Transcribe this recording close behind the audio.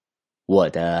我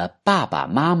的爸爸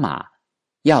妈妈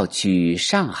要去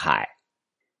上海，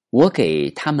我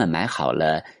给他们买好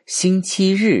了星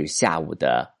期日下午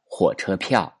的火车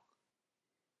票。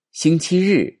星期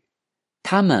日，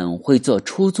他们会坐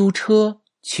出租车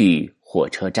去火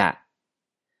车站。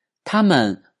他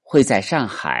们会在上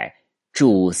海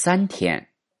住3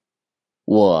天。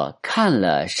我看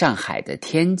了上海的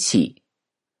天气，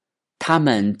他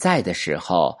们在的时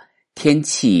候天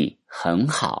气很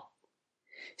好。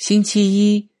星期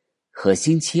一和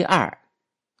星期二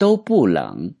都不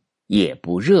冷也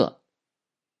不热。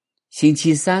星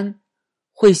期三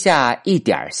会下一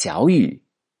点小雨，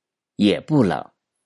也不冷。